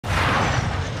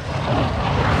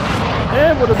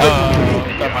And with a big one.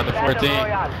 You talking about the 14?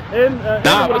 And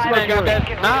Nah, with a what's your name got one.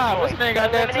 that? Nah, what's your name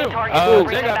got that too?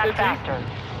 Jay got 15.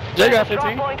 Jay got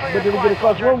 15. But did we get a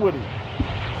clutch one with it?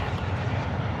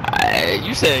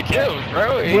 You said kills,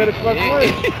 bro. Where the clutch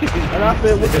win? And I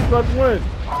said, what's the clutch win?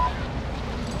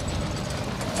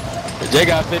 Jay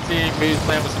got 15, but he's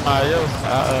playing with somebody else.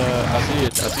 I see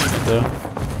it. I see it though.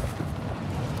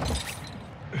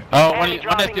 Oh, one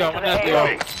SDO, one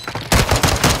SDO.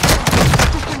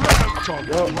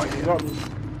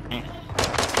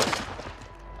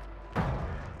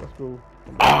 That's cool.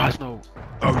 Oh, it's no.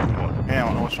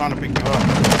 Damn, I was trying to pick you up.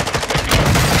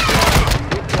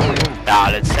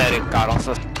 Dale, serio, cabrón.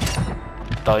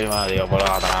 Estoy medio por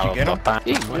la atrás.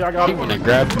 He went and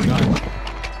grabbed the gun.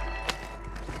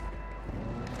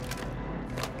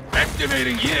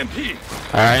 Activating EMP.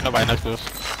 Alright, ain't nobody next to us.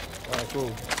 Alright,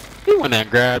 cool. He went and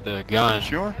grabbed the gun.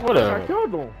 Sure? What I a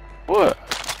killed him.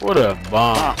 what a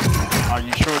bomb. Are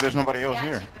you sure there's nobody else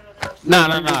here? Nah.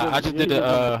 I just did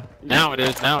the now it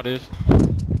is.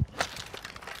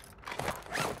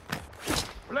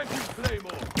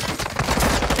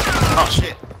 Oh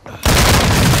shit.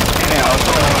 Yeah, I was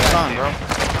talking about my son, bro.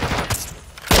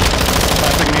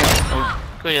 Pick me up.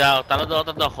 Cuidado, están los dos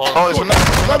tratando de Oh, joder.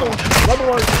 it's another one. Another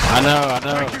one. I know.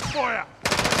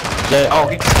 Jay, Oh,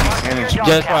 he's in his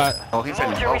Jay spot. Oh, he's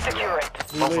in his both.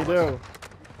 He laid down.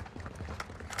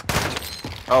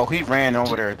 Oh, he ran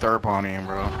over there, third party,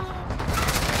 bro.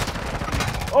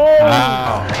 Oh!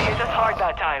 Wow. Hit us hard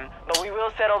that time, but we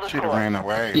will settle the Should have score. ran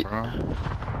away, bro.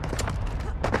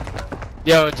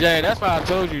 Yo, Jay, that's why I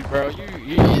told you, bro.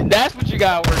 You that's what you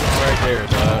got working right there,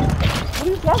 dog. What are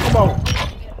you talking about?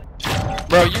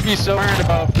 Bro, you be so worried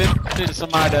about finishing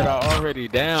somebody that are already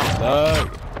down,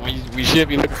 dog. When we should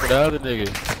be looking for the other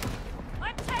niggas.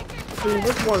 See,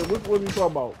 which one are you talking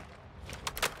about?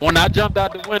 When I jumped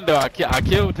out the window, I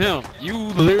killed him. You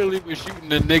literally was shooting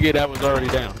the nigga that was already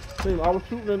down. See, I was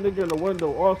shooting a nigga in the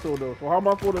window also, though. So how am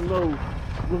I supposed to know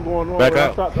what's going on? Back when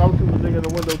up. I was shooting a nigga in the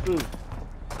window, too.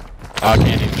 I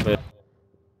can't even play.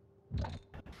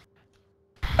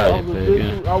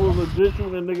 I was legit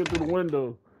shooting a nigga through the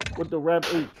window with the rap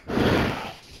 8.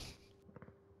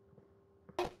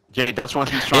 Jay, that's what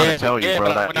he's trying to tell you, bro.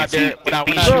 Like, if he shoots,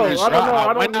 I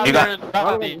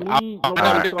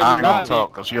don't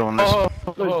talk, because you don't listen.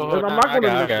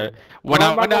 When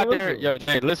I went out there, yo,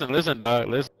 Jay, listen, dog,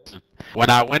 listen. When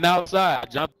I went outside, I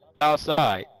jumped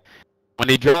outside. When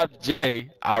he dropped Jay,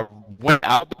 I went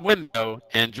out the window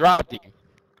and dropped him.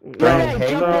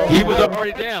 He was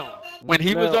already down. When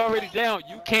he was already down,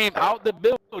 you came out the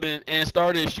building and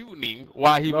started shooting him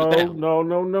while he was down.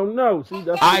 No. See,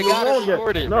 that's I got it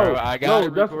recorded, bro. I got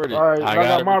it recorded. All right, I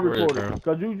got my recorded, recording.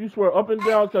 Because you swear up and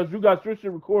down because you got your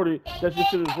shit recorded that your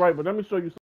shit is right. But let me show you something.